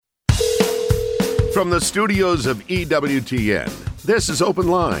From the studios of EWTN, this is Open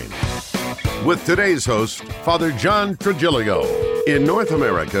Line. With today's host, Father John Trigilio. In North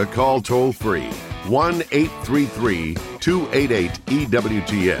America, call toll-free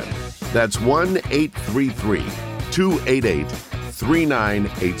 1-833-288-EWTN. That's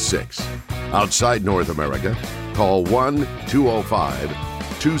 1-833-288-3986. Outside North America, call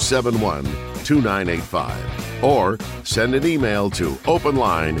 1-205-271-2985. Or send an email to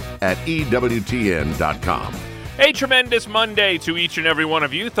openline@ewtn.com. A tremendous Monday to each and every one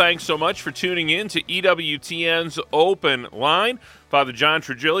of you. Thanks so much for tuning in to EWTN's Open Line. Father John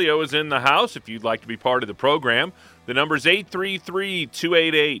Trigilio is in the house if you'd like to be part of the program. The number is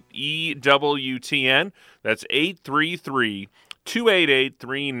 833-288-EWTN. That's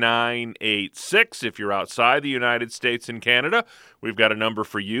 833-288-3986. If you're outside the United States and Canada, we've got a number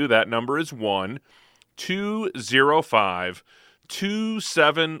for you. That number is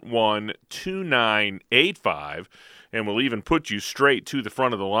 1-205-271-2985. And we'll even put you straight to the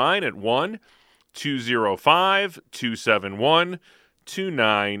front of the line at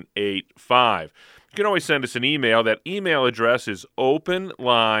 1-205-271-2985. You can always send us an email. That email address is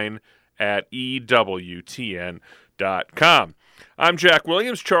openline@ewtn.com. I'm Jack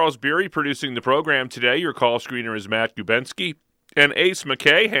Williams, Charles Beery producing the program today. Your call screener is Matt Gubensky. And Ace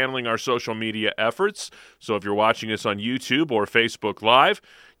McKay handling our social media efforts. So if you're watching us on YouTube or Facebook Live,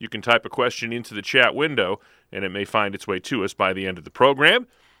 you can type a question into the chat window, and it may find its way to us by the end of the program.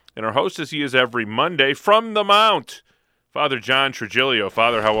 And our host, as he is every Monday, from the Mount, Father John Trigilio.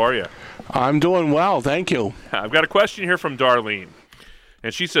 Father, how are you? I'm doing well, thank you. I've got a question here from Darlene.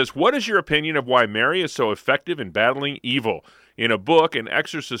 And she says, what is your opinion of why Mary is so effective in battling evil? In a book, an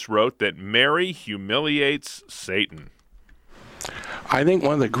exorcist wrote that Mary humiliates Satan. I think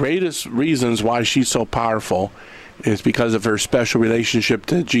one of the greatest reasons why she's so powerful is because of her special relationship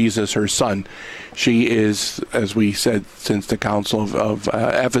to Jesus, her son. She is, as we said since the Council of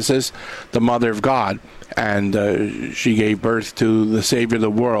Ephesus, the mother of God, and she gave birth to the Savior of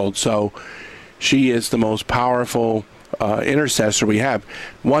the world. So she is the most powerful intercessor we have.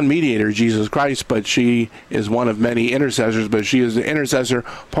 One mediator, Jesus Christ, but she is one of many intercessors, but she is the intercessor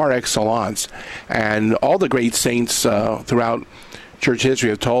par excellence. And all the great saints throughout church history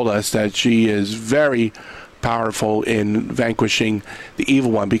have told us that she is very powerful in vanquishing the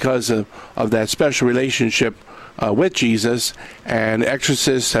evil one because of that special relationship with Jesus. And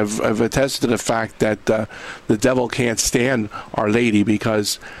exorcists have attested to the fact that the devil can't stand Our Lady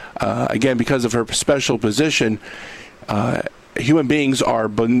because, again, because of her special position. Human beings are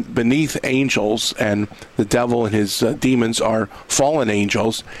beneath angels, and the devil and his demons are fallen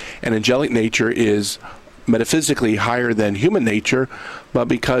angels, and angelic nature is metaphysically higher than human nature, but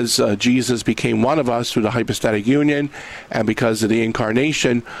because Jesus became one of us through the hypostatic union, and because of the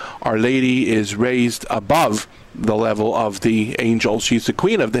incarnation, Our Lady is raised above the level of the angels. She's the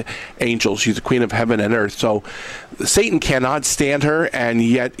queen of the angels. She's the queen of heaven and earth. So Satan cannot stand her, and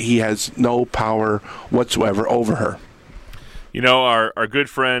yet he has no power whatsoever over her. You know, our good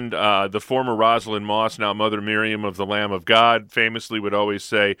friend, the former Rosalind Moss, now Mother Miriam of the Lamb of God, famously would always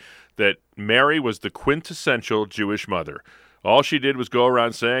say that Mary was the quintessential Jewish mother. All she did was go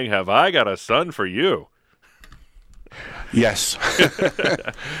around saying, "Have I got a son for you?" Yes.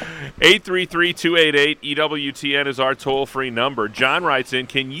 833-288-EWTN is our toll-free number. John writes in,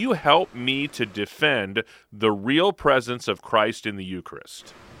 can you help me to defend the real presence of Christ in the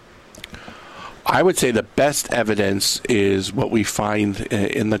Eucharist? I would say the best evidence is what we find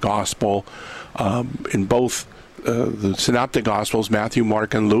in the Gospel, in both the Synoptic Gospels, Matthew,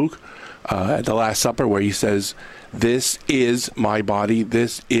 Mark, and Luke, at the Last Supper, where he says, "This is my body,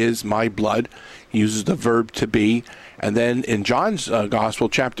 this is my blood." He uses the verb to be. And then in John's Gospel,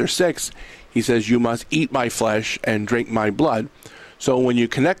 chapter 6, he says, "You must eat my flesh and drink my blood." So when you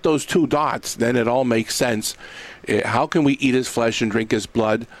connect those two dots, then it all makes sense. How can we eat his flesh and drink his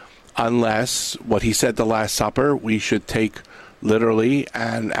blood unless what he said the Last Supper we should take literally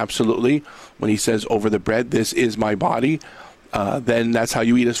and absolutely? When he says over the bread, "This is my body," then that's how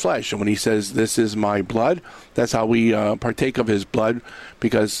you eat his flesh. And when he says, "This is my blood," that's how we partake of his blood,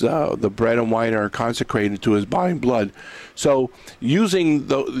 because the bread and wine are consecrated to his body and blood. So using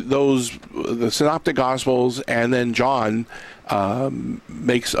the Synoptic Gospels and then John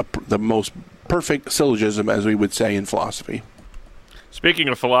makes the most perfect syllogism, as we would say in philosophy. Speaking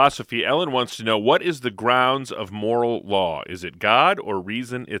of philosophy, Ellen wants to know, what is the grounds of moral law? Is it God or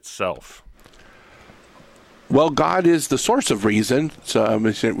reason itself? Well, God is the source of reason.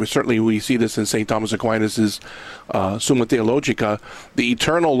 So, certainly we see this in St. Thomas Aquinas' Summa Theologica. The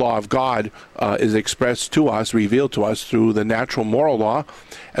eternal law of God is expressed to us, revealed to us through the natural moral law,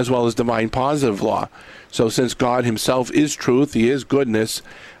 as well as divine positive law. So since God himself is truth, he is goodness,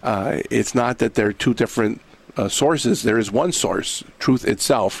 it's not that there are two different sources. There is one source, truth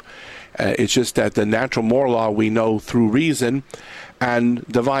itself. It's just that the natural moral law we know through reason, and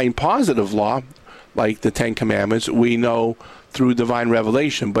divine positive law, like the Ten Commandments, we know through divine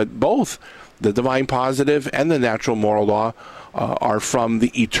revelation. But both the divine positive and the natural moral law are from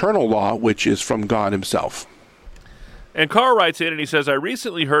the eternal law, which is from God himself. And Carl writes in and he says, I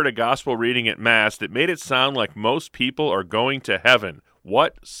recently heard a gospel reading at Mass that made it sound like most people are going to heaven.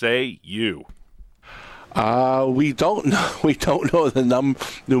 What say you? We don't know. We don't know the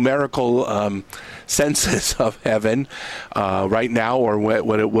numerical census of heaven right now, or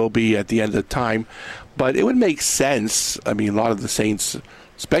what it will be at the end of time. But it would make sense. I mean, a lot of the saints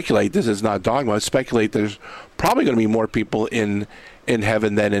speculate. This is not dogma. Speculate. There's probably going to be more people in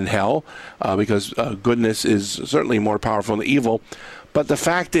heaven than in hell, because goodness is certainly more powerful than evil. But the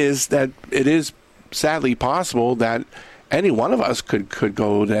fact is that it is sadly possible that any one of us could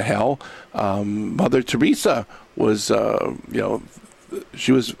go to hell. Mother Teresa was,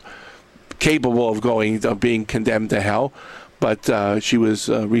 she was capable of being condemned to hell, but she was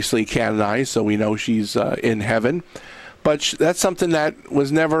recently canonized, so we know she's in heaven. But that's something that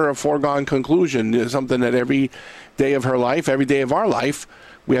was never a foregone conclusion. It's something that every day of her life, every day of our life,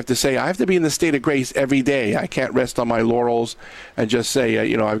 we have to say, I have to be in the state of grace every day. I can't rest on my laurels and just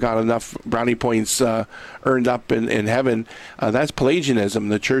say, I've got enough brownie points earned up in heaven. That's Pelagianism.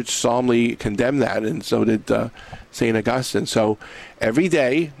 The church solemnly condemned that, and so did St. Augustine. So every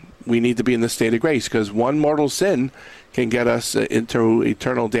day we need to be in the state of grace, because one mortal sin can get us into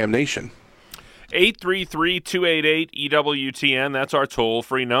eternal damnation. 833-288-EWTN. That's our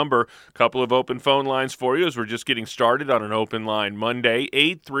toll-free number. A couple of open phone lines for you as we're just getting started on an open line Monday.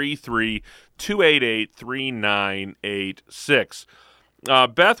 833-288-3986.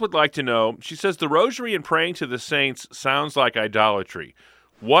 Beth would like to know, she says, the rosary and praying to the saints sounds like idolatry.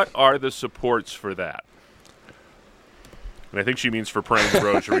 What are the supports for that? And I think she means for praying the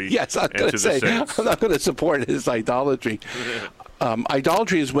rosary yes, I'm and to the saints. I'm not going to support his idolatry.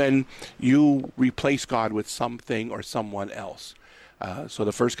 Idolatry is when you replace God with something or someone else. So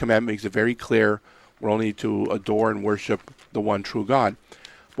the first commandment makes it very clear we're only to adore and worship the one true God.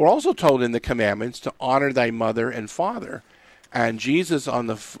 We're also told in the commandments to honor thy mother and father. And Jesus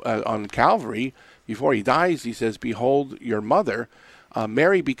on Calvary, before he dies, he says, behold your mother.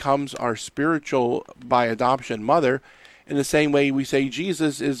 Mary becomes our spiritual, by adoption, mother. In the same way we say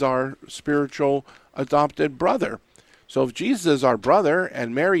Jesus is our spiritual adopted brother. So if Jesus is our brother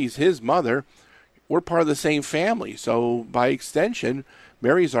and Mary's his mother, we're part of the same family. So by extension,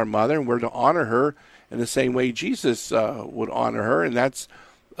 Mary's our mother, and we're to honor her in the same way Jesus would honor her. And that's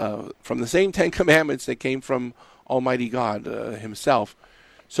from the same Ten Commandments that came from Almighty God himself.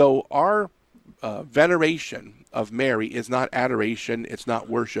 So our veneration of Mary is not adoration, it's not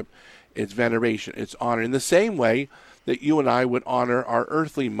worship, it's veneration, it's honor. In the same way that you and I would honor our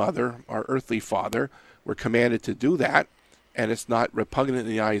earthly mother, our earthly father, we're commanded to do that, and it's not repugnant in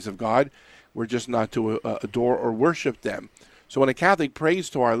the eyes of God. We're just not to adore or worship them. So when a Catholic prays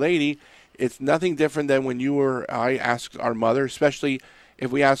to Our Lady, it's nothing different than when you or I ask our mother, especially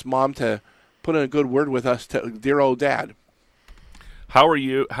if we ask Mom to put in a good word with us to dear old Dad. How are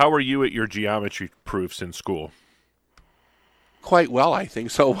you at your geometry proofs in school? Quite well, I think.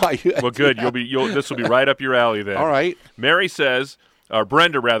 So why? Well, good. This will be right up your alley then. All right. Mary says,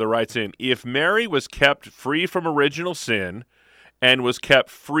 Brenda rather writes in, if Mary was kept free from original sin and was kept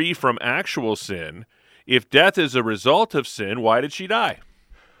free from actual sin, if death is a result of sin, why did she die?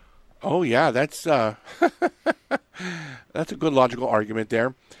 Oh yeah, that's that's a good logical argument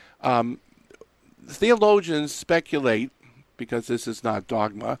there. Theologians speculate, because this is not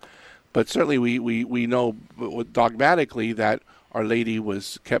dogma, but certainly we know dogmatically that Our Lady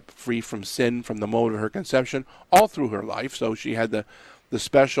was kept free from sin from the moment of her conception all through her life. So she had the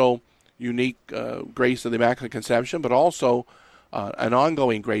special, unique grace of the Immaculate Conception, but also an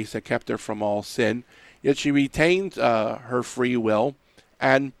ongoing grace that kept her from all sin. Yet she retained her free will,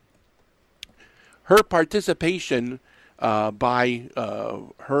 and her participation by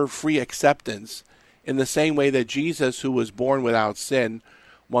her free acceptance, in the same way that Jesus, who was born without sin,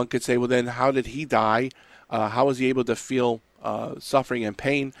 one could say, well, then how did he die? How was he able to feel suffering and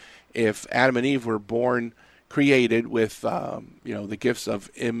pain if Adam and Eve were born, created with the gifts of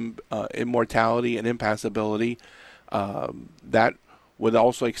immortality and impassibility? That would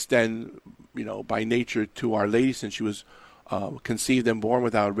also extend by nature to Our Lady, since she was conceived and born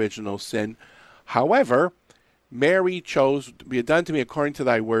without original sin. However, Mary chose, be it done to me according to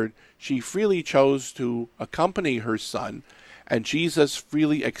thy word. She freely chose to accompany her son, and Jesus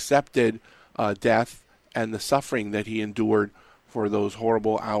freely accepted death and the suffering that he endured for those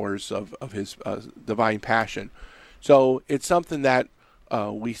horrible hours of his divine passion. So it's something that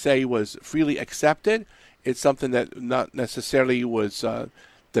we say was freely accepted. It's something that not necessarily was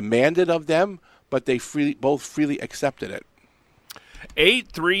demanded of them, but they both freely accepted it.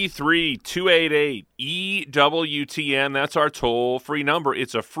 833-288-EWTN. That's our toll-free number.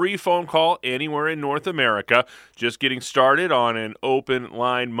 It's a free phone call anywhere in North America. Just getting started on an open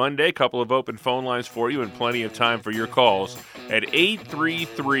line Monday. Couple of open phone lines for you and plenty of time for your calls at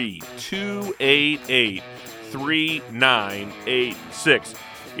 833-288-3986.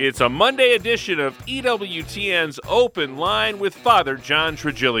 It's a Monday edition of EWTN's Open Line with Father John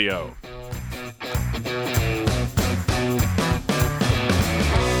Trigilio.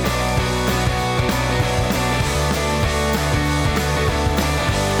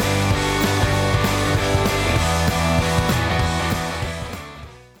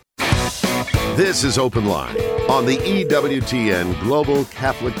 This is Open Line on the EWTN Global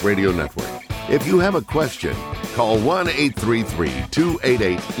Catholic Radio Network. If you have a question, call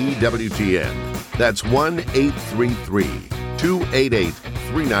 1-833-288-EWTN. That's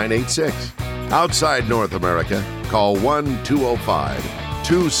 1-833-288-3986. Outside North America, call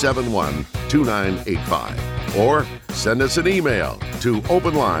 1-205-271-2985. Or send us an email to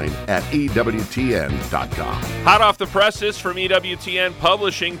openline@EWTN.com. Hot off the presses from EWTN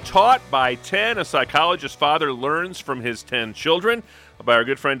Publishing, Taught by 10, a psychologist father learns from his 10 children. By our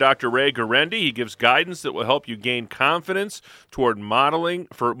good friend Dr. Ray Guarendi. He gives guidance that will help you gain confidence toward molding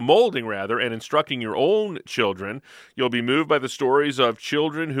and instructing your own children. You'll be moved by the stories of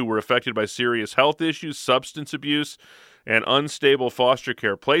children who were affected by serious health issues, substance abuse, and unstable foster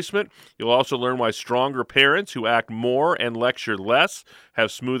care placement. You'll also learn why stronger parents who act more and lecture less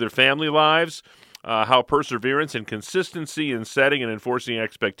have smoother family lives, how perseverance and consistency in setting and enforcing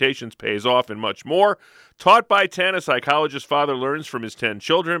expectations pays off, and much more. Taught by 10, a psychologist father learns from his 10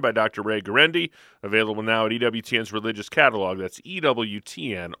 children by Dr. Ray Guarendi. Available now at EWTN's religious catalog. That's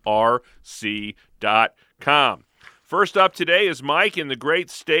EWTNRC.com. First up today is Mike in the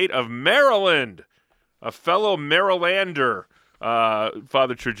great state of Maryland, a fellow Marylander,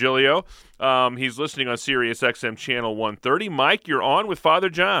 Father Trigilio. He's listening on Sirius XM Channel 130. Mike, you're on with Father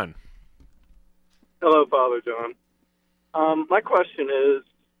John. Hello, Father John. My question is,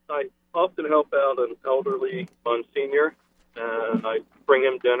 I often help out an elderly Monsignor, and I bring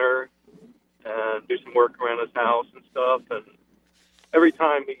him dinner and do some work around his house and stuff, and every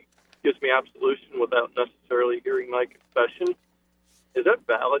time he gives me absolution without necessarily hearing my confession. Is that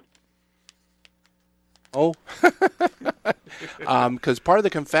valid? Oh, because part of the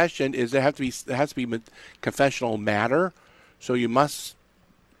confession is there has to be confessional matter, so you must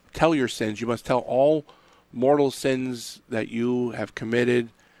tell your sins. You must tell all mortal sins that you have committed,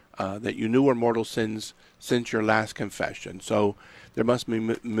 that you knew were mortal sins since your last confession. So there must be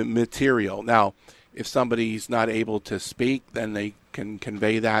material. Now, if somebody's not able to speak, then they can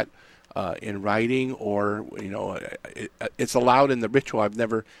convey that in writing, or it's allowed in the ritual. I've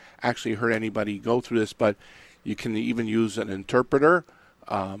never actually heard anybody go through this, but you can even use an interpreter.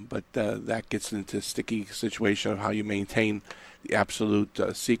 But that gets into a sticky situation of how you maintain the absolute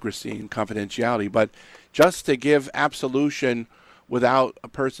secrecy and confidentiality. But just to give absolution without a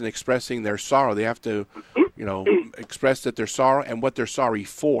person expressing their sorrow, they have to, express that they're sorry and what they're sorry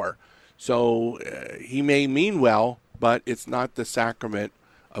for. So he may mean well, but it's not the sacrament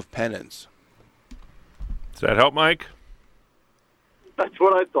of penance. Does that help, Mike? That's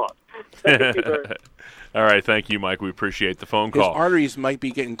what I thought. Thank you very much. All right, thank you, Mike. We appreciate the phone call. His arteries might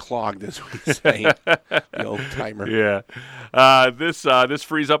be getting clogged, as we say, the old timer. Yeah. This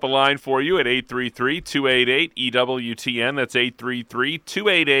frees up a line for you at 833-288-EWTN. That's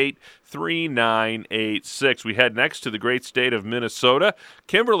 833-288-3986. We head next to the great state of Minnesota.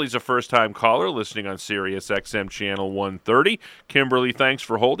 Kimberly's a first-time caller listening on Sirius XM Channel 130. Kimberly, thanks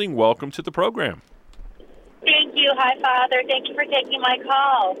for holding. Welcome to the program. Thank you. Hi, Father. Thank you for taking my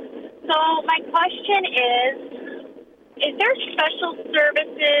call. So my question is there special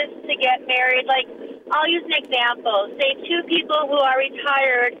services to get married? Like, I'll use an example. Say two people who are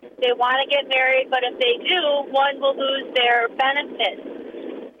retired, they want to get married, but if they do, one will lose their benefits.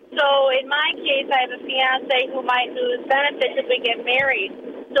 So in my case, I have a fiance who might lose benefits if we get married.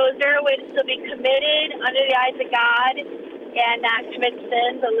 So is there a way to still be committed under the eyes of God and not commit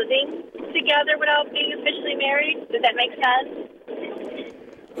sins of living together without being officially married? Does that make sense?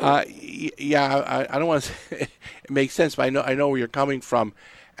 Yeah, I don't want to say it makes sense, but I know where you're coming from.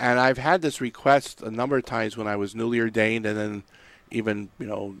 And I've had this request a number of times when I was newly ordained, and then even,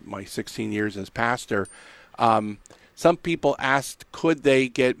 my 16 years as pastor. Some people asked, could they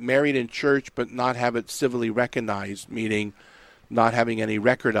get married in church but not have it civilly recognized, meaning not having any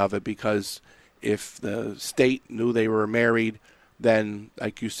record of it, because if the state knew they were married, then,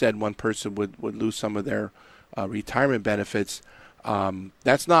 like you said, one person would lose some of their retirement benefits.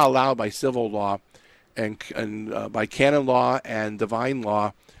 That's not allowed by civil law, and by canon law and divine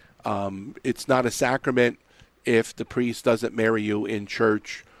law. It's not a sacrament if the priest doesn't marry you in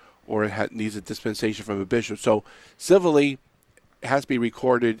church or needs a dispensation from a bishop. So civilly, it has to be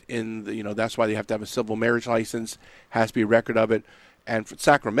recorded in the, that's why they have to have a civil marriage license, has to be a record of it. And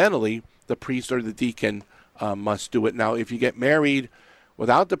sacramentally, the priest or the deacon must do it. Now, if you get married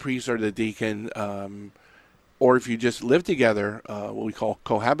without the priest or the deacon, or if you just live together, what we call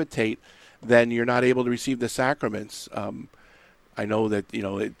cohabitate, then you're not able to receive the sacraments. I know that,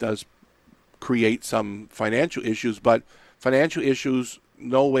 it does create some financial issues, but financial issues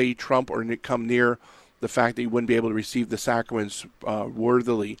no way trump or come near the fact that you wouldn't be able to receive the sacraments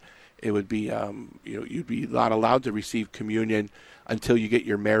worthily. It would be, you'd be not allowed to receive communion until you get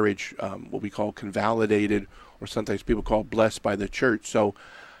your marriage, what we call convalidated, or sometimes people call blessed by the church. So,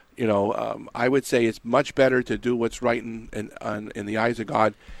 I would say it's much better to do what's right in the eyes of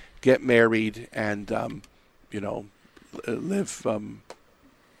God, get married, and live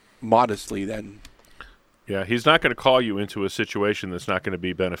modestly then. Yeah, he's not going to call you into a situation that's not going to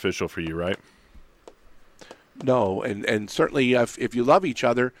be beneficial for you, right? No, and certainly if you love each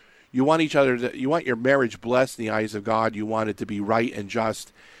other, you want you want your marriage blessed in the eyes of God. You want it to be right and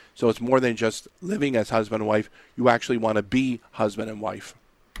just. So it's more than just living as husband and wife. You actually want to be husband and wife.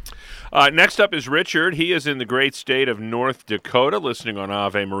 Next up is Richard. He is in the great state of North Dakota, listening on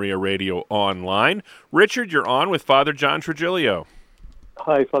Ave Maria Radio Online. Richard, you're on with Father John Trigilio.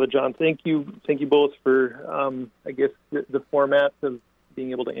 Hi, Father John. Thank you both for, the format of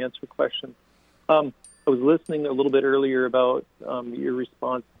being able to answer questions. I was listening a little bit earlier about your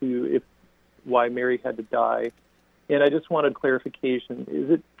response to why Mary had to die, and I just wanted clarification.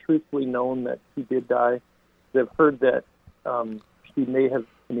 Is it truthfully known that she did die? I've heard that she may have,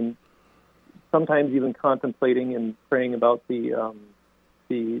 sometimes even contemplating and praying about the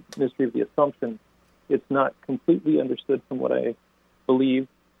mystery of the Assumption. It's not completely understood from what I believe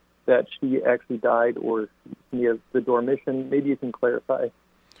that she actually died, or the Dormition. Maybe you can clarify.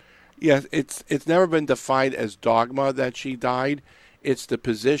 Yes, it's never been defined as dogma that she died. It's the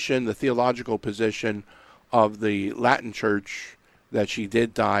position, the theological position of the Latin Church that she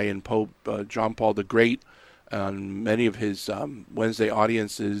did die, and Pope John Paul the Great, on many of his Wednesday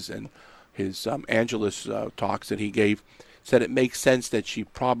audiences and his Angelus talks that he gave, said it makes sense that she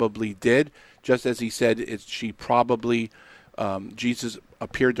probably did, just as he said she probably, Jesus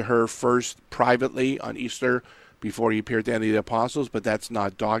appeared to her first privately on Easter before he appeared to any of the apostles, but that's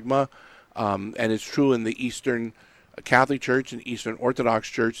not dogma. And it's true in the Eastern Catholic Church and Eastern Orthodox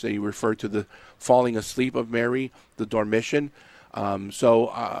Church. They refer to the falling asleep of Mary, the Dormition. So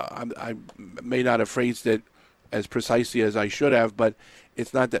I may not have phrased it as precisely as I should have, but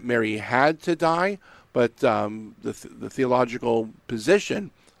it's not that Mary had to die, but the theological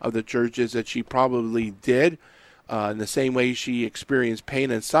position of the Church is that she probably did, in the same way she experienced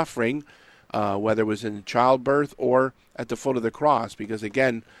pain and suffering, whether it was in childbirth or at the foot of the cross. Because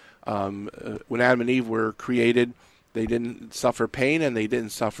again, when Adam and Eve were created, they didn't suffer pain and they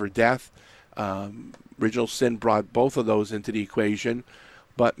didn't suffer death. Original sin brought both of those into the equation.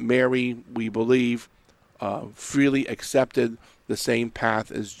 But Mary, we believe, freely accepted the same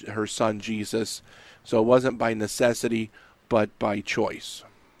path as her son Jesus. So it wasn't by necessity, but by choice.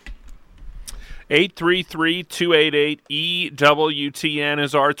 833-288-EWTN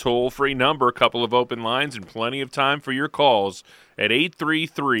is our toll-free number. A couple of open lines and plenty of time for your calls at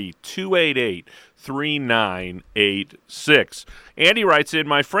 833-288-3986. Andy writes in,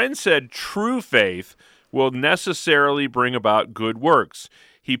 my friend said true faith will necessarily bring about good works.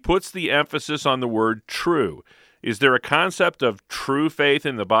 He puts the emphasis on the word true. Is there a concept of true faith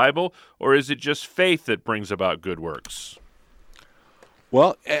in the Bible, or is it just faith that brings about good works?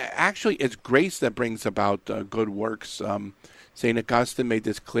 Well, actually, it's grace that brings about good works. St. Augustine made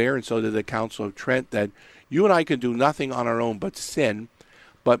this clear, and so did the Council of Trent, that you and I can do nothing on our own but sin,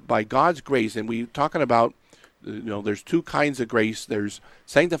 but by God's grace. And we're talking about, there's two kinds of grace. There's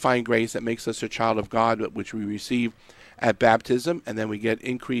sanctifying grace that makes us a child of God, which we receive at baptism, and then we get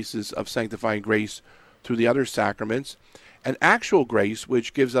increases of sanctifying grace through the other sacraments. And actual grace,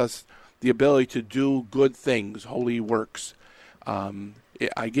 which gives us the ability to do good things, holy works.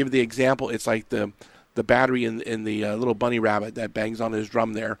 I give the example. It's like the battery in the little bunny rabbit that bangs on his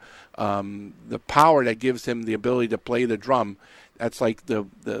drum there. The power that gives him the ability to play the drum, that's like the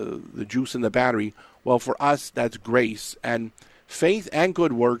juice in the battery. Well, for us, that's grace. And faith and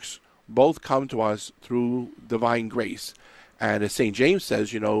good works both come to us through divine grace. And as St. James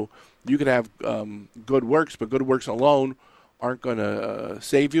says, you could have good works, but good works alone aren't going to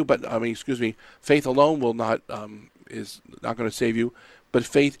save you. Faith alone is not going to save you. But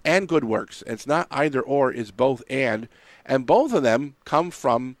faith and good works. It's not either or, it's both and both of them come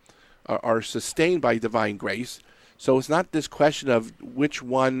from, are sustained by divine grace. So it's not this question of which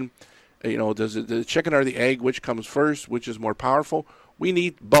one, does it the chicken or the egg, which comes first, which is more powerful. We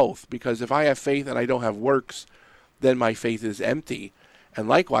need both, because if I have faith and I don't have works, then my faith is empty. And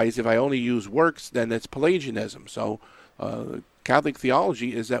likewise, if I only use works, then it's Pelagianism. So Catholic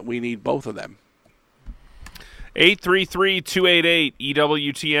theology is that we need both of them.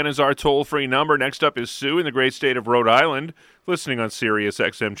 833-288-EWTN is our toll-free number. Next up is Sue in the great state of Rhode Island, listening on Sirius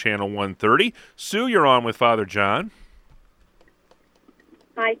XM Channel 130. Sue, you're on with Father John.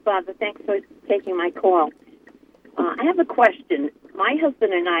 Hi, Father. Thanks for taking my call. I have a question. My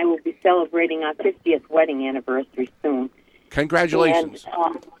husband and I will be celebrating our 50th wedding anniversary soon. Congratulations.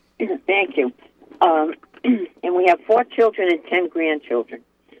 And, thank you. And we have 4 children and 10 grandchildren.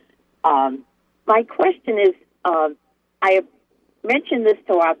 My question is, I have mentioned this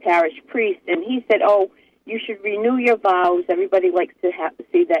to our parish priest, and he said, you should renew your vows. Everybody likes to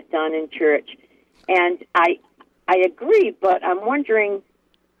see that done in church. And I agree, but I'm wondering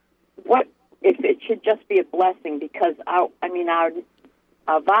what if it should just be a blessing, because our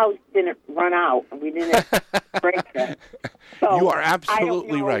vows didn't run out. We didn't break them. So you are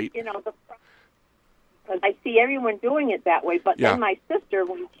absolutely right. Because I see everyone doing it that way, but then my sister,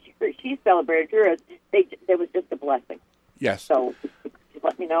 when she celebrated hers, there was just a blessing. Yes. So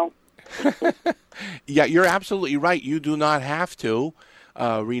let me know. Yeah, you're absolutely right. You do not have to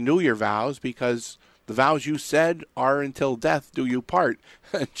renew your vows, because the vows you said are until death do you part.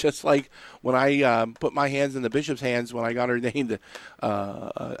 Just like when I put my hands in the bishop's hands when I got ordained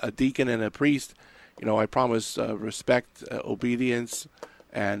a deacon and a priest, I promised respect, obedience,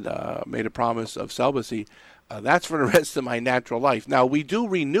 and made a promise of celibacy. That's for the rest of my natural life. Now, we do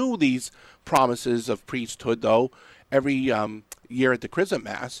renew these promises of priesthood, though, every year at the Chrism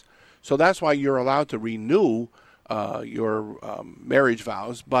Mass. So that's why you're allowed to renew your marriage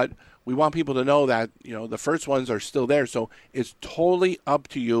vows. But we want people to know that, the first ones are still there. So it's totally up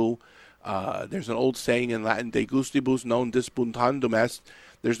to you. There's an old saying in Latin, de gustibus non disputandum est.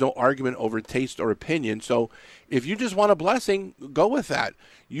 There's no argument over taste or opinion. So if you just want a blessing, go with that.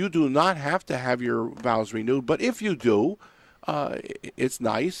 You do not have to have your vows renewed. But if you do, it's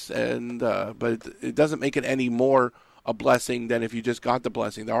nice, and but it doesn't make it any more a blessing than if you just got the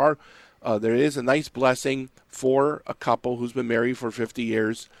blessing. There is a nice blessing for a couple who's been married for 50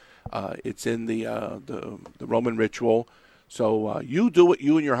 years. It's in the Roman ritual. So you do what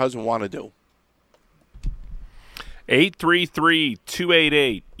you and your husband want to do.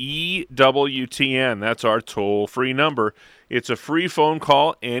 833-288-EWTN. That's our toll-free number. It's a free phone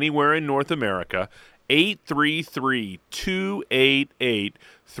call anywhere in North America.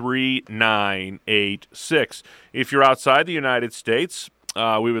 833-288-3986. If you're outside the United States,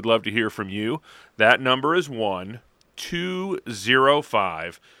 we would love to hear from you. That number is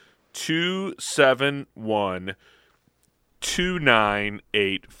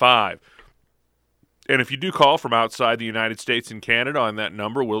 1-205-271-2985. And if you do call from outside the United States and Canada on that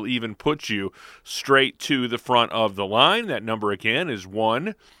number, we'll even put you straight to the front of the line. That number again is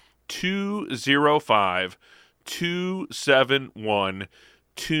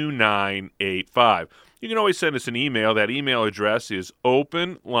 1-205-271-2985. You can always send us an email. That email address is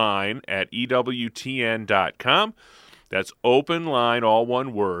openline@ewtn.com. That's openline, all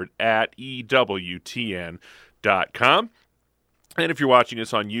one word, @ewtn.com. And if you're watching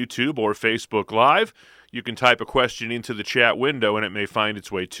us on YouTube or Facebook Live, you can type a question into the chat window, and it may find its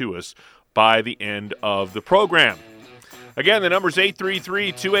way to us by the end of the program. Again, the number's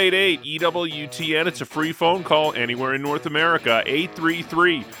 833-288-EWTN. It's a free phone call anywhere in North America,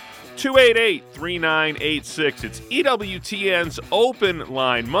 833-288-3986. It's EWTN's Open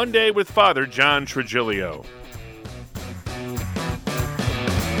Line Monday with Father John Trigilio.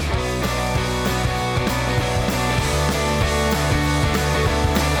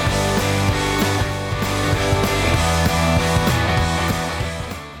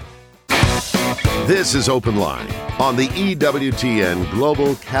 This is Open Line on the EWTN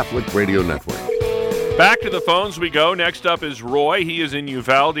Global Catholic Radio Network. Back to the phones we go. Next up is Roy. He is in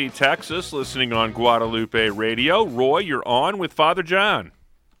Uvalde, Texas, listening on Guadalupe Radio. Roy, you're on with Father John.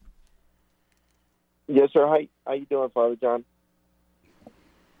 Yes, sir. How you doing, Father John?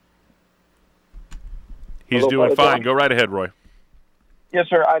 He's Hello, doing Father fine. John? Go right ahead, Roy. Yes,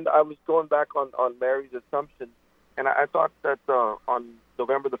 sir. I was going back on Mary's Assumption, and I thought that on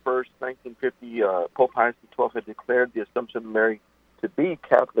November the 1st, 1950, Pope Pius XII had declared the Assumption of Mary to be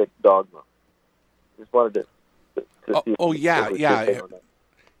Catholic dogma. Just wanted to see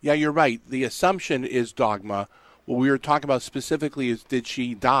Yeah, you're right. The Assumption is dogma. What we were talking about specifically is, did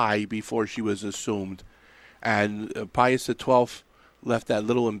she die before she was assumed? And Pius XII left that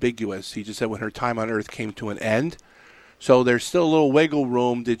little ambiguous. He just said when her time on earth came to an end. So there's still a little wiggle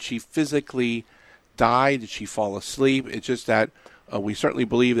room. Did she physically die? Did she fall asleep? It's just that we certainly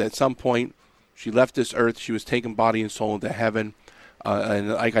believe that at some point she left this earth. She was taken body and soul into heaven. And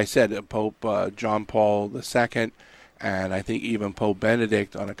like I said, Pope John Paul II, and I think even Pope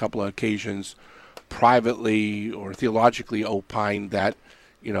Benedict on a couple of occasions privately or theologically opined that,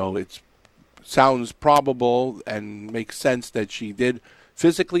 it sounds probable and makes sense that she did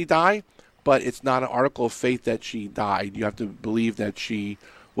physically die, but it's not an article of faith that she died. You have to believe that she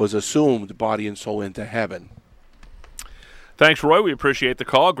was assumed body and soul into heaven. Thanks, Roy. We appreciate the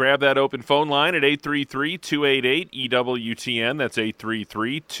call. Grab that open phone line at 833-288-EWTN. That's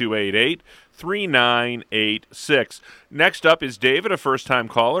 833-288-3986. Next up is David, a first-time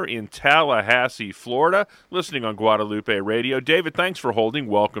caller in Tallahassee, Florida, listening on Guadalupe Radio. David, thanks for holding.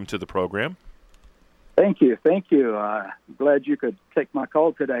 Welcome to the program. Thank you. Glad you could take my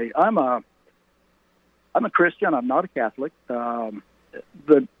call today. I'm a Christian. I'm not a Catholic. I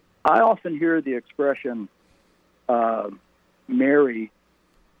often hear the expression Mary,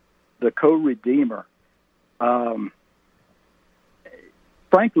 the co-redeemer.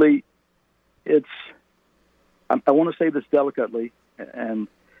 Frankly, I want to say this delicately,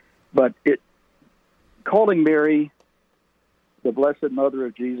 but calling Mary the Blessed Mother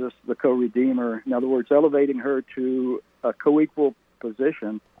of Jesus, the co-redeemer, in other words, elevating her to a co-equal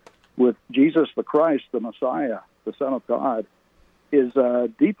position with Jesus the Christ, the Messiah, the Son of God, is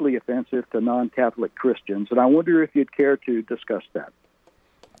deeply offensive to non-Catholic Christians. And I wonder if you'd care to discuss that.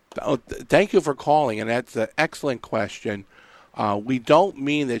 Oh, thank you for calling, and that's an excellent question. We don't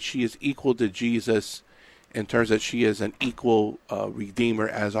mean that she is equal to Jesus in terms that she is an equal Redeemer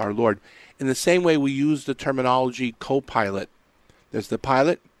as our Lord. In the same way we use the terminology co-pilot. There's the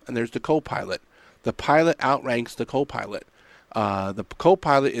pilot and there's the co-pilot. The pilot outranks the co-pilot. The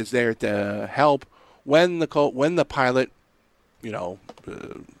co-pilot is there to help when the pilot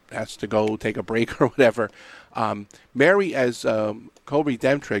has to go take a break or whatever. Mary, as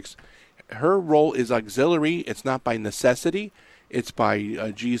co-redemptrix, her role is auxiliary. It's not by necessity. It's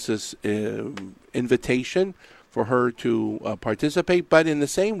by Jesus' invitation for her to participate. But in the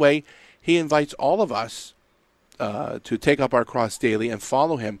same way, he invites all of us to take up our cross daily and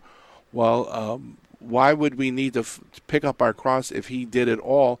follow him. Well, why would we need to pick up our cross if he did it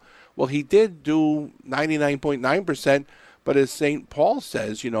all? Well, he did do 99.9%. But as St. Paul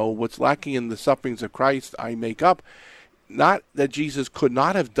says, what's lacking in the sufferings of Christ, I make up. Not that Jesus could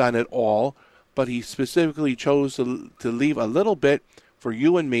not have done it all, but he specifically chose to leave a little bit for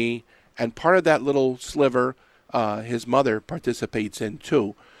you and me, and part of that little sliver, his mother participates in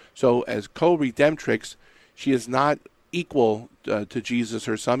too. So as co-redemptrix, she is not equal to Jesus,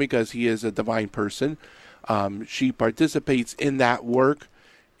 her son, because he is a divine person. She participates in that work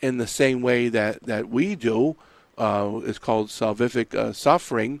in the same way that we do. Is called salvific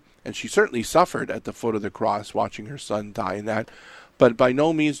suffering, and she certainly suffered at the foot of the cross watching her son die in that. But by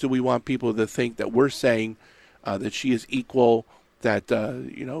no means do we want people to think that we're saying that she is equal, that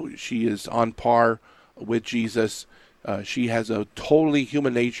she is on par with Jesus. She has a totally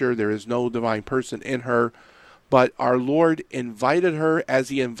human nature. There is no divine person in her, but our Lord invited her as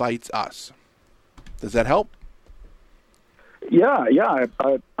he invites us. Does that help? Yeah,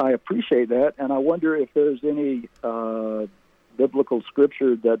 I appreciate that, and I wonder if there's any biblical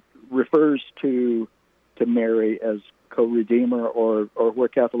scripture that refers to Mary as co-redeemer, or where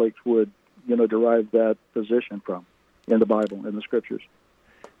Catholics would derive that position from in the Bible, in the scriptures.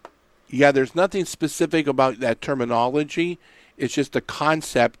 Yeah, there's nothing specific about that terminology. It's just a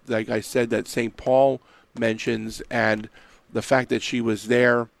concept, like I said, that St. Paul mentions, and the fact that she was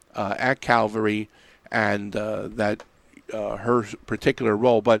there at Calvary, and that her particular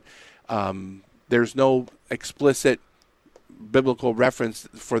role, but there's no explicit biblical reference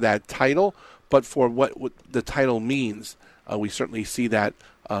for that title, but for what the title means. We certainly see that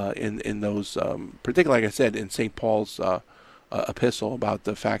in those, particularly, like I said, in St. Paul's epistle about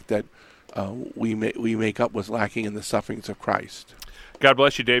the fact that we make up what's lacking in the sufferings of Christ. God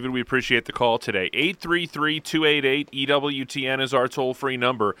bless you, David. We appreciate the call today. 833-288-EWTN is our toll-free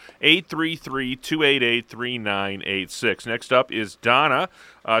number, 833-288-3986. Next up is Donna.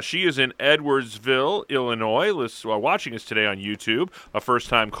 She is in Edwardsville, Illinois, watching us today on YouTube. A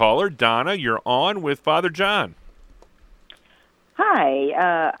first-time caller. Donna, you're on with Father John.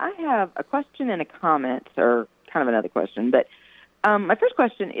 Hi. I have a question and a comment, or kind of another question. But my first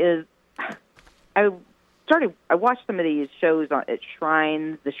question is, I watched some of these shows at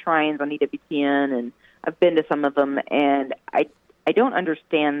shrines on EWTN, and I've been to some of them, and I don't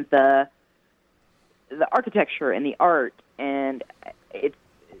understand the architecture and the art, and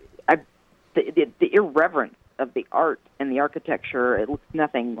the irreverence of the art and the architecture. It looks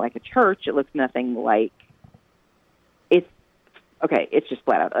nothing like a church. It looks nothing like it's just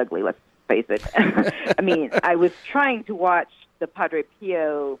flat out ugly. Let's face it. I mean, I was trying to watch the Padre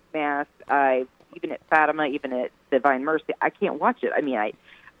Pio Mass. Even at Fatima, even at Divine Mercy, I can't watch it. I mean, I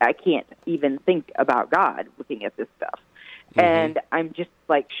can't even think about God looking at this stuff. Mm-hmm. And I'm just,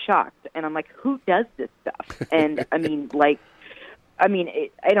 shocked. And I'm like, who does this stuff? And, I don't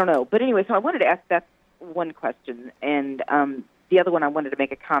know. But anyway, so I wanted to ask that one question. And the other one, I wanted to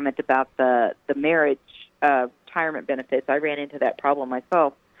make a comment about the marriage retirement benefits. I ran into that problem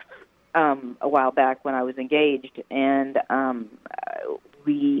myself a while back when I was engaged. And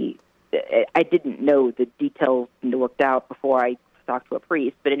I didn't know the details worked out before I talked to a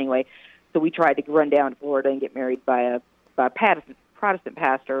priest. But anyway, so we tried to run down to Florida and get married by a Protestant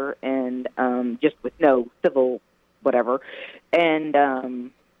pastor, and just with no civil whatever. And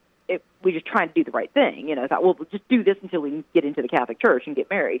we just trying to do the right thing, Thought, well, we'll just do this until we can get into the Catholic Church and get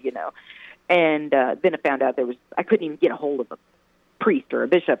married, And then I found out I couldn't even get a hold of a priest or a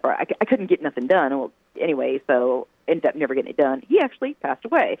bishop, or I couldn't get nothing done. Well, anyway, so ended up never getting it done. He actually passed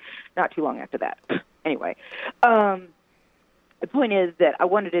away not too long after that. Anyway, the point is that I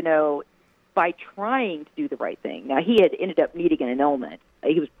wanted to know, by trying to do the right thing. Now, he had ended up needing an annulment.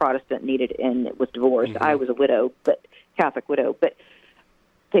 He was Protestant, and was divorced. Mm-hmm. I was a widow, but Catholic widow. But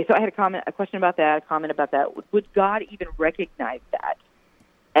okay, so I had a question about that, a comment about that. Would God even recognize that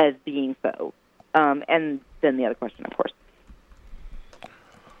as being so? And then the other question, of course.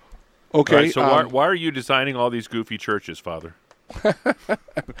 Okay. Right, so why are you designing all these goofy churches, Father?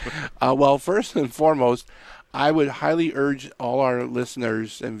 Well, first and foremost, I would highly urge all our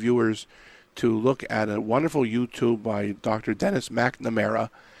listeners and viewers to look at a wonderful YouTube by Dr. Dennis McNamara.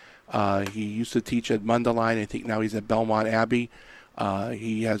 He used to teach at Mundelein. I think now he's at Belmont Abbey.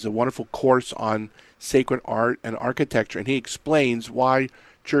 He has a wonderful course on sacred art and architecture, and he explains why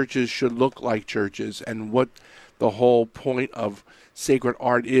churches should look like churches and what the whole point of sacred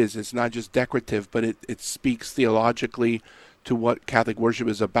art is. It's not just decorative, but it speaks theologically to what Catholic worship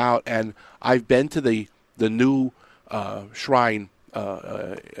is about. And I've been to the new shrine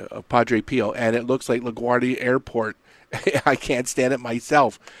of Padre Pio, and it looks like LaGuardia Airport. I can't stand it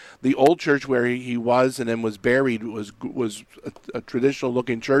myself. The old church where he was and then was buried was a traditional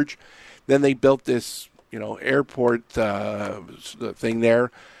looking church. Then they built this airport thing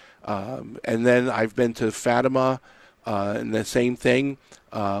there, and then I've been to Fatima. And the same thing,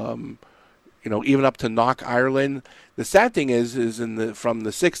 even up to Knock, Ireland. The sad thing is from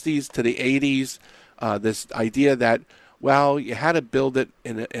the 60s to the 80s, this idea that, well, you had to build it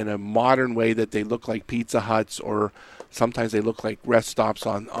in a modern way that they look like Pizza Huts, or sometimes they look like rest stops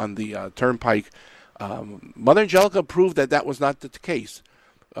on the turnpike. Mother Angelica proved that was not the case.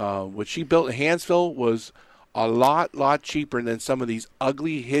 What she built in Hansville was a lot cheaper than some of these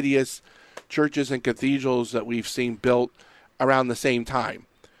ugly, hideous churches and cathedrals that we've seen built around the same time,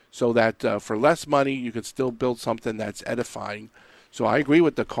 so that for less money you could still build something that's edifying. So I agree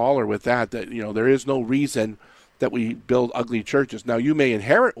with the caller with that there is no reason that we build ugly churches. Now, you may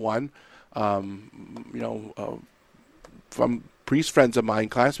inherit one, from priest friends of mine,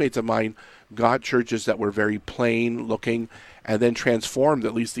 classmates of mine, got churches that were very plain looking and then transformed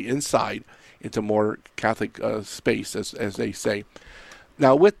at least the inside into more Catholic space, as they say.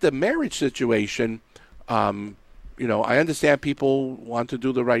 Now, with the marriage situation, I understand people want to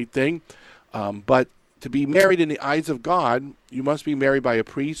do the right thing, but to be married in the eyes of God, you must be married by a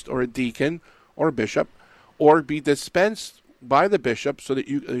priest or a deacon or a bishop, or be dispensed by the bishop so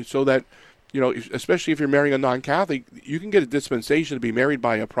that especially if you're marrying a non-Catholic, you can get a dispensation to be married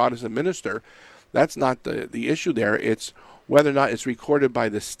by a Protestant minister. That's not the issue there. It's whether or not it's recorded by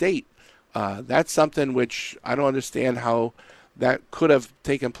the state. That's something which I don't understand how that could have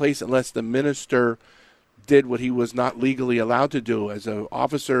taken place unless the minister did what he was not legally allowed to do. As an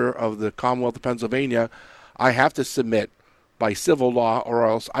officer of the Commonwealth of Pennsylvania, I have to submit by civil law, or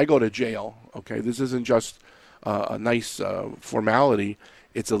else I go to jail. Okay, this isn't just a nice formality.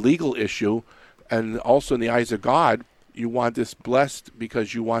 It's a legal issue. And also in the eyes of God, you want this blessed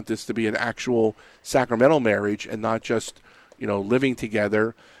because you want this to be an actual sacramental marriage and not just, living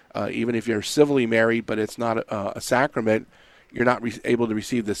together. Even if you're civilly married, but it's not a sacrament, you're not able to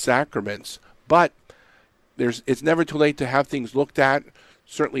receive the sacraments. But it's never too late to have things looked at.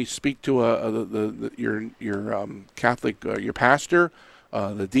 Certainly speak to your Catholic, your pastor,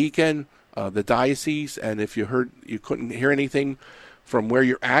 the deacon, the diocese, and if you couldn't hear anything from where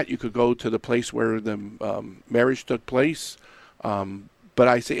you're at, you could go to the place where the marriage took place. But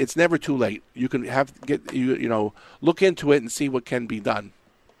I say it's never too late. You can look into it and see what can be done.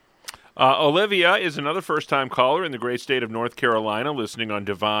 Olivia is another first-time caller in the great state of North Carolina, listening on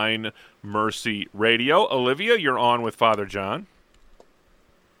Divine Mercy Radio. Olivia, you're on with Father John.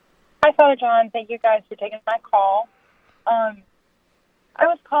 Hi, Father John. Thank you guys for taking my call. I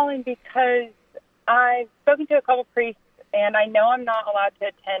was calling because I've spoken to a couple priests, and I know I'm not allowed to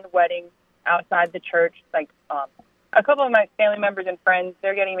attend weddings outside the church. Like a couple of my family members and friends,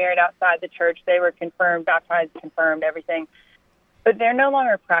 they're getting married outside the church. They were confirmed, baptized, confirmed, everything. But they're no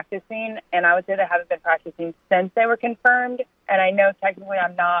longer practicing, and I would say they haven't been practicing since they were confirmed. And I know technically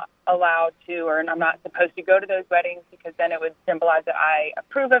I'm not allowed to, or I'm not supposed to go to those weddings because then it would symbolize that I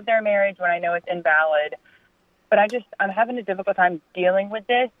approve of their marriage when I know it's invalid. But I'm having a difficult time dealing with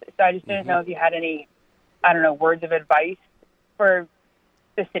this, so I just didn't know if you had any, words of advice for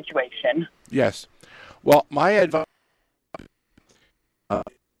the situation. Yes. Well, my advice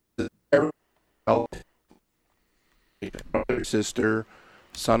brother, sister,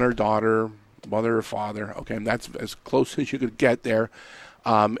 son or daughter, mother or father. Okay, and that's as close as you could get there.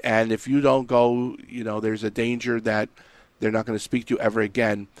 And if you don't go, there's a danger that they're not going to speak to you ever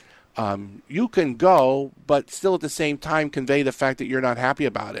again. You can go, but still at the same time convey the fact that you're not happy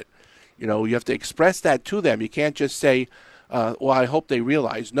about it. You have to express that to them. You can't just say, well, I hope they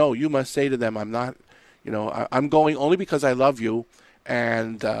realize. No, you must say to them, I'm not, I'm going only because I love you,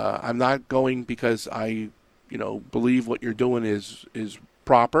 and I'm not going because I believe what you're doing is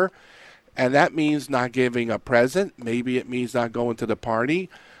proper. And that means not giving a present. Maybe it means not going to the party.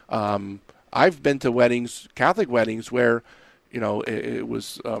 I've been to weddings, Catholic weddings, where, it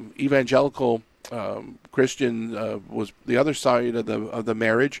was evangelical Christian was the other side of the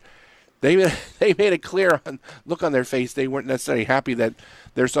marriage. They made it clear, look on their face, they weren't necessarily happy that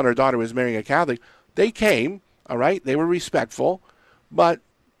their son or daughter was marrying a Catholic. They came, all right, they were respectful, but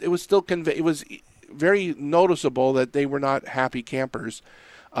it was still it was very noticeable that they were not happy campers.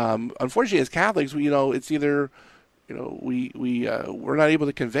 Unfortunately, as Catholics, it's either, we're not able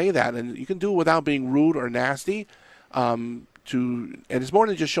to convey that, and you can do it without being rude or nasty. And it's more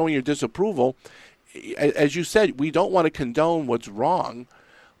than just showing your disapproval. As you said, we don't want to condone what's wrong,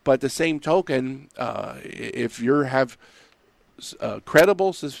 but the same token, if you have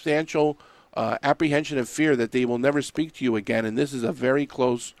credible, substantial apprehension of fear that they will never speak to you again, and this is a very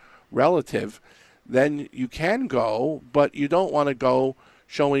close relative, then you can go, but you don't want to go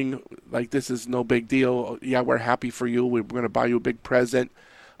showing like this is no big deal. Yeah, we're happy for you. We're going to buy you a big present.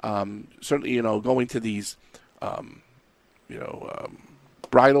 Certainly, going to these,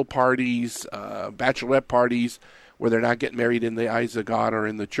 bridal parties, bachelorette parties, where they're not getting married in the eyes of God or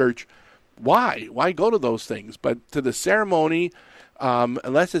in the church. Why? Why go to those things? But to the ceremony,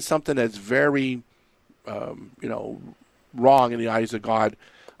 unless it's something that's very, wrong in the eyes of God,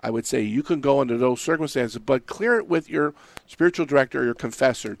 I would say you can go under those circumstances, but clear it with your spiritual director or your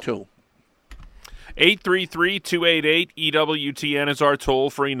confessor, too. 833-288-EWTN is our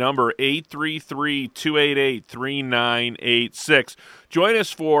toll-free number, 833-288-3986. Join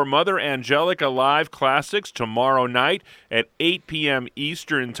us for Mother Angelica Live Classics tomorrow night at 8 p.m.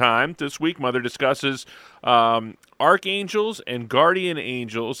 Eastern Time. This week, Mother discusses archangels and guardian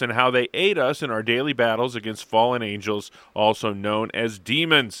angels and how they aid us in our daily battles against fallen angels, also known as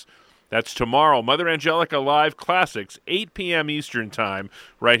demons. That's tomorrow, Mother Angelica Live Classics, 8 p.m. Eastern Time,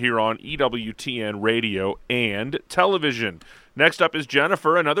 right here on EWTN Radio and Television. Next up is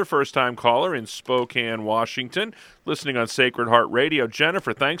Jennifer, another first-time caller in Spokane, Washington, listening on Sacred Heart Radio.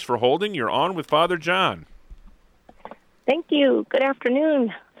 Jennifer, thanks for holding. You're on with Father John. Thank you. Good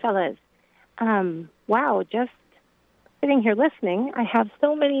afternoon, fellas. Wow, just sitting here listening, I have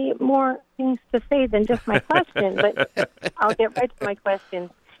so many more things to say than just my question, but I'll get right to my question.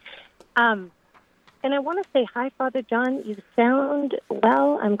 And I want to say hi, Father John. You sound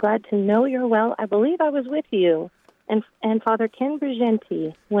well. I'm glad to know you're well. I believe I was with you and Father Ken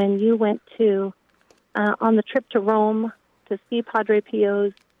Brigenti when you went to on the trip to Rome to see Padre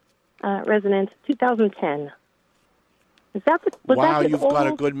Pio's residence, 2010. Is that was wow, that you've got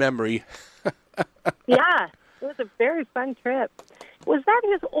a good memory. Yeah, it was a very fun trip. Was that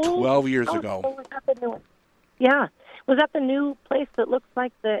his old? 12 years ago. Was that the new one? Yeah. Was that the new place that looks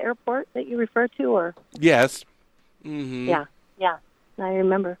like the airport that you referred to, or? Yes. Mm-hmm. Yeah, I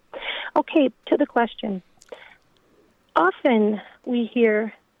remember. Okay, to the question. Often we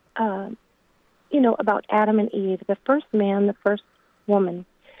hear, about Adam and Eve, the first man, the first woman.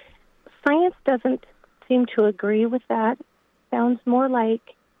 Science doesn't seem to agree with that. Sounds more like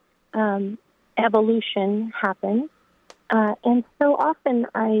evolution happened. And so often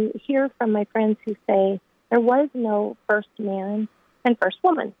I hear from my friends who say there was no first man and first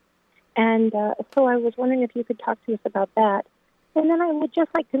woman. And so I was wondering if you could talk to us about that. And then I would just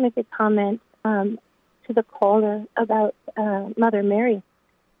like to make a comment to the caller about Mother Mary.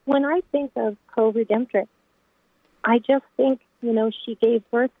 When I think of co-redemptrix, I just think, she gave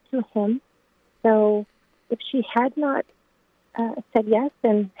birth to him. So if she had not said yes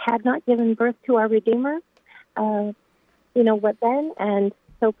and had not given birth to our Redeemer, what then? And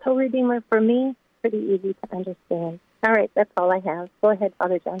so co-Redeemer for me, pretty easy to understand. All right, that's all I have. Go ahead,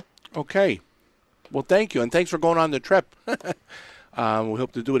 Father John. Okay. Well, thank you, and thanks for going on the trip. We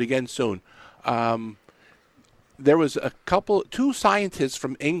hope to do it again soon. There was two scientists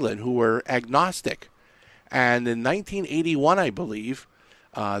from England who were agnostic, and in 1981, I believe,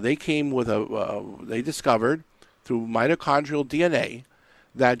 they came with they discovered through mitochondrial DNA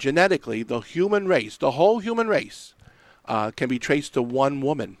that genetically the human race, the whole human race, can be traced to one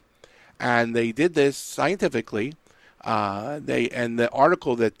woman, and they did this scientifically. The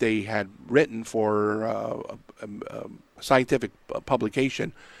article that they had written for a scientific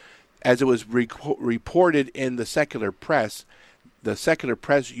publication, as it was reported in the secular press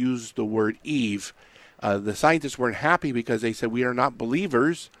used the word Eve. The scientists weren't happy because they said we are not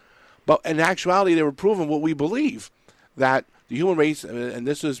believers, but in actuality they were proving what we believe, that the human race, and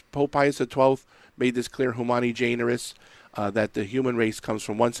this is Pope Pius XII made this clear, Humani Generis, that the human race comes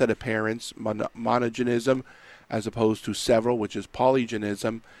from one set of parents, monogenism, as opposed to several, which is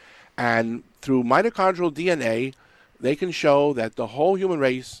polygenism. And through mitochondrial DNA, they can show that the whole human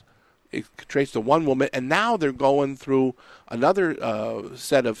race is traced to one woman. And now they're going through another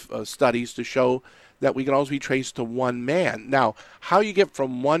set of studies to show that we can also be traced to one man. Now, how you get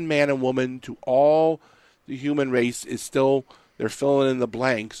from one man and woman to all the human race is still, they're filling in the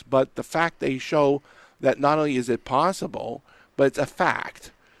blanks. But the fact they show that not only is it possible, but it's a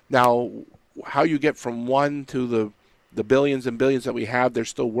fact. Now, how you get from one to the billions and billions that we have, they're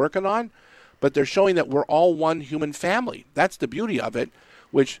still working on, but they're showing that we're all one human family. That's the beauty of it,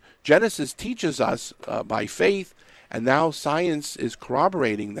 which Genesis teaches us by faith, and now science is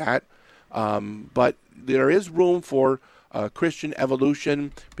corroborating that. But there is room for Christian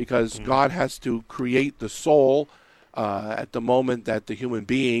evolution, because God has to create the soul at the moment that the human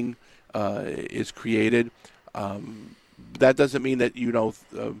being is created. That doesn't mean that,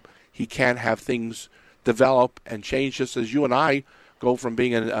 he can't have things develop and change, just as you and I go from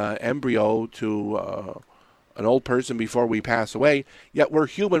being an embryo to an old person before we pass away. Yet we're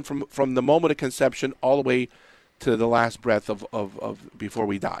human from the moment of conception all the way to the last breath of before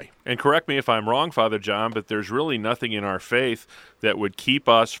we die. And correct me if I'm wrong, Father John, but there's really nothing in our faith that would keep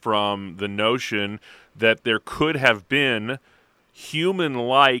us from the notion that there could have been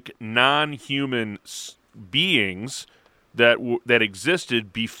human-like, non-human beings that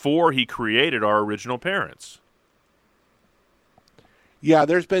existed before he created our original parents. Yeah,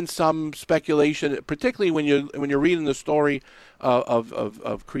 there's been some speculation, particularly when you're reading the story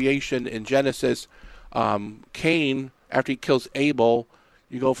of creation in Genesis. Cain, after he kills Abel,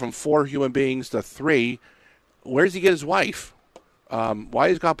 you go from 4 human beings to 3. Where does he get his wife? Why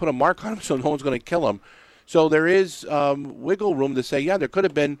does God put a mark on him so no one's going to kill him? So there is wiggle room to say, yeah, there could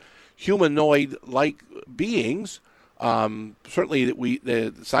have been humanoid-like beings. Certainly,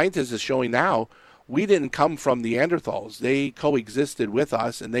 the scientists is showing now we didn't come from Neanderthals. They coexisted with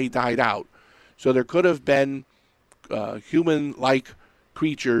us, and they died out. So there could have been human-like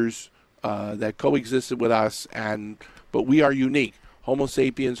creatures that coexisted with us, but we are unique. Homo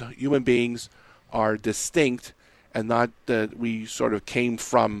sapiens, human beings, are distinct, and not that we sort of came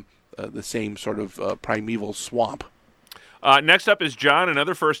from the same sort of primeval swamp. Next up is John,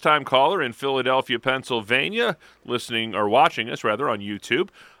 another first-time caller in Philadelphia, Pennsylvania, listening or watching us, rather, on YouTube.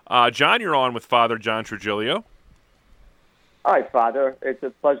 John, you're on with Father John Trigilio. Hi, Father. It's a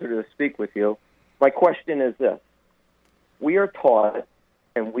pleasure to speak with you. My question is this. We are taught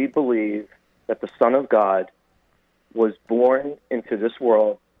and we believe that the Son of God was born into this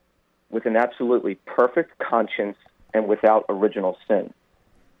world with an absolutely perfect conscience and without original sin.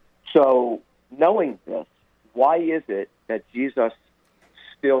 So, knowing this, why is it that Jesus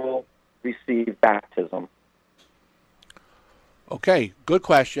still received baptism? Okay, good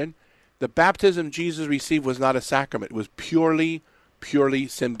question. The baptism Jesus received was not a sacrament. It was purely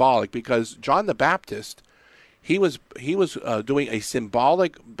symbolic, because John the Baptist, he was doing a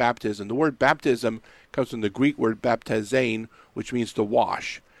symbolic baptism. The word baptism comes from the Greek word baptizein, which means to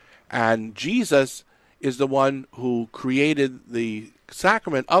wash. And Jesus is the one who created the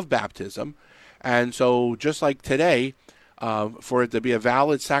sacrament of baptism. And so just like today, for it to be a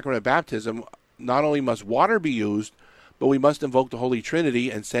valid sacrament of baptism, not only must water be used, but we must invoke the Holy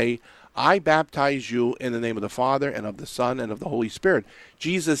Trinity and say, I baptize you in the name of the Father and of the Son and of the Holy Spirit.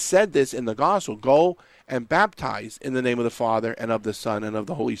 Jesus said this in the Gospel, go and baptize in the name of the Father and of the Son and of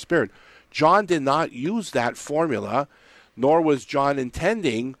the Holy Spirit. John did not use that formula, nor was John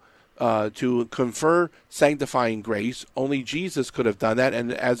intending to confer sanctifying grace. Only Jesus could have done that,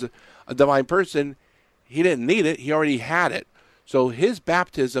 and as a divine person, he didn't need it. He already had it. So his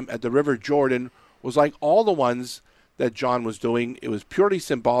baptism at the River Jordan was like all the ones that John was doing. It was purely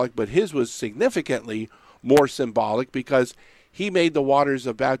symbolic, but his was significantly more symbolic because he made the waters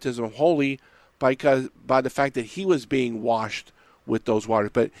of baptism holy by the fact that he was being washed with those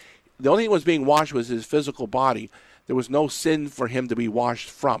waters. But the only thing that was being washed was his physical body. There was no sin for him to be washed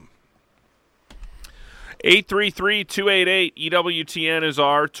from. 833-288-EWTN is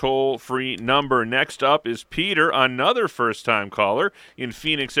our toll-free number. Next up is Peter, another first-time caller in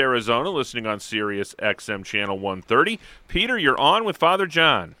Phoenix, Arizona, listening on Sirius XM Channel 130. Peter, you're on with Father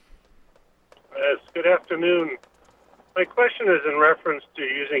John. Yes, good afternoon. My question is in reference to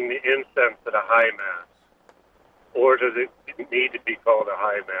using the incense at a high mass, or does it need to be called a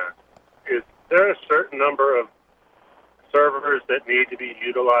high mass? Is there a certain number of servers that need to be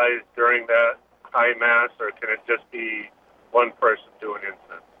utilized during that high mass, or can it just be one person doing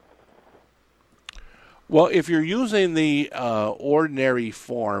incense? Well, if you're using the ordinary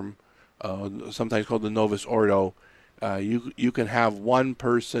form, sometimes called the Novus Ordo, you can have one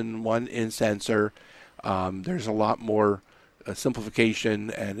person, one incenser. There's a lot more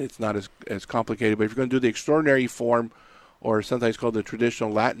simplification, and it's not as complicated. But if you're going to do the extraordinary form, or sometimes called the traditional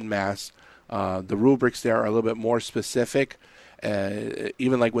Latin Mass, the rubrics there are a little bit more specific.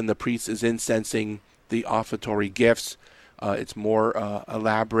 Even like when the priest is incensing the offertory gifts, it's more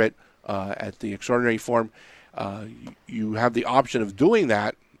elaborate. At the extraordinary form, you have the option of doing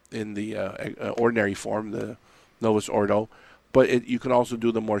that in the ordinary form, the Novus Ordo, but you can also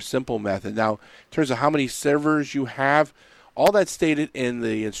do the more simple method. Now, in terms of how many servers you have, all that's stated in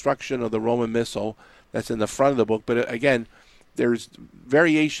the instruction of the Roman Missal that's in the front of the book, but again, there's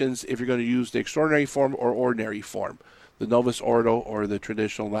variations if you're going to use the extraordinary form or ordinary form, the Novus Ordo or the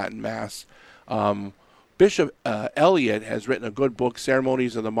traditional Latin Mass. Bishop Elliot has written a good book,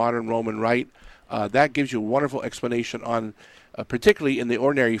 Ceremonies of the Modern Roman Rite. That gives you a wonderful explanation on, particularly in the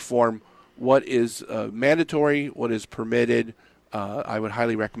ordinary form, what is mandatory, what is permitted. I would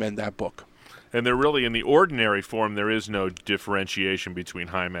highly recommend that book. And there really, in the ordinary form, there is no differentiation between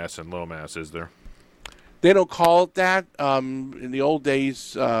high mass and low mass, is there? They don't call it that in the old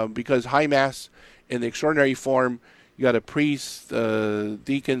days because high mass in the extraordinary form, you got a priest,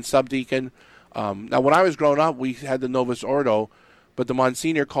 deacon, subdeacon. Now, when I was growing up, we had the Novus Ordo, but the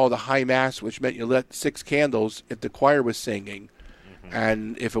Monsignor called a high mass, which meant you lit 6 candles if the choir was singing. Mm-hmm.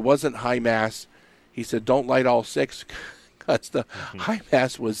 And if it wasn't high mass, he said, don't light all 6, because the high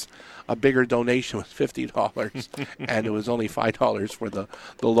mass was a bigger donation, was $50, and it was only $5 for the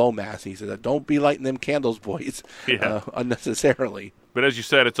low mass. He said, don't be lighting them candles, boys, unnecessarily. But as you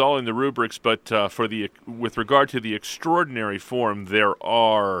said, it's all in the rubrics, but with regard to the extraordinary form, there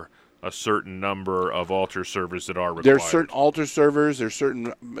are a certain number of altar servers that are required. There's certain altar servers, there's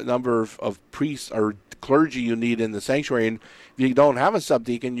certain number of priests or clergy you need in the sanctuary, and if you don't have a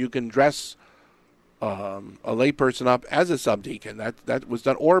subdeacon, you can dress a layperson up as a subdeacon. That was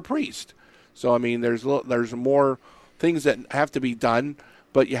done, or a priest. So, I mean, there's more things that have to be done,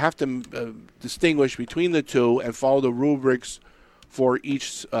 but you have to distinguish between the two and follow the rubrics for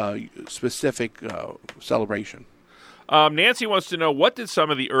each specific celebration. Nancy wants to know, what did some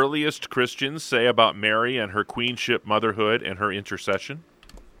of the earliest Christians say about Mary and her queenship, motherhood, and her intercession?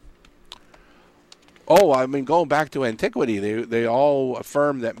 Oh, I mean, going back to antiquity, they all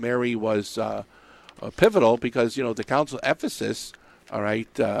affirmed that Mary was pivotal because, the Council of Ephesus, all right,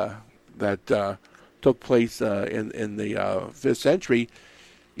 that took place in the 5th century,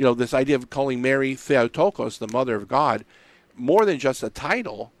 this idea of calling Mary Theotokos, the Mother of God, more than just a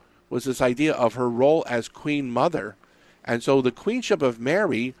title, was this idea of her role as Queen Mother. And so the Queenship of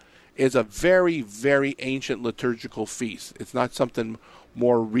Mary is a very, very ancient liturgical feast. It's not something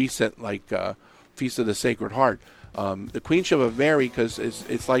more recent like Feast of the Sacred Heart. The queenship of Mary, because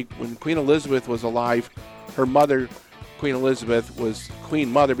it's like when Queen Elizabeth was alive, her mother, Queen Elizabeth, was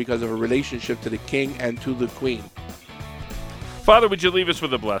Queen Mother because of her relationship to the king and to the queen. Father, would you leave us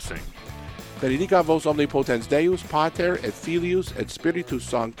with a blessing? Benedicat vos omnipotens Deus, Pater, et Filius, et Spiritus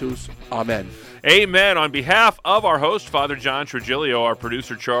Sanctus. Amen. Amen. On behalf of our host, Father John Trigilio, our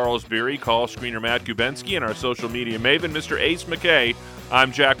producer, Charles Beery, call screener Matt Gubensky, and our social media maven, Mr. Ace McKay,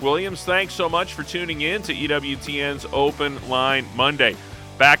 I'm Jack Williams. Thanks so much for tuning in to EWTN's Open Line Monday.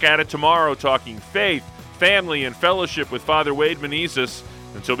 Back at it tomorrow, talking faith, family, and fellowship with Father Wade Menezes.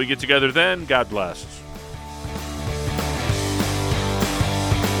 Until we get together then, God bless.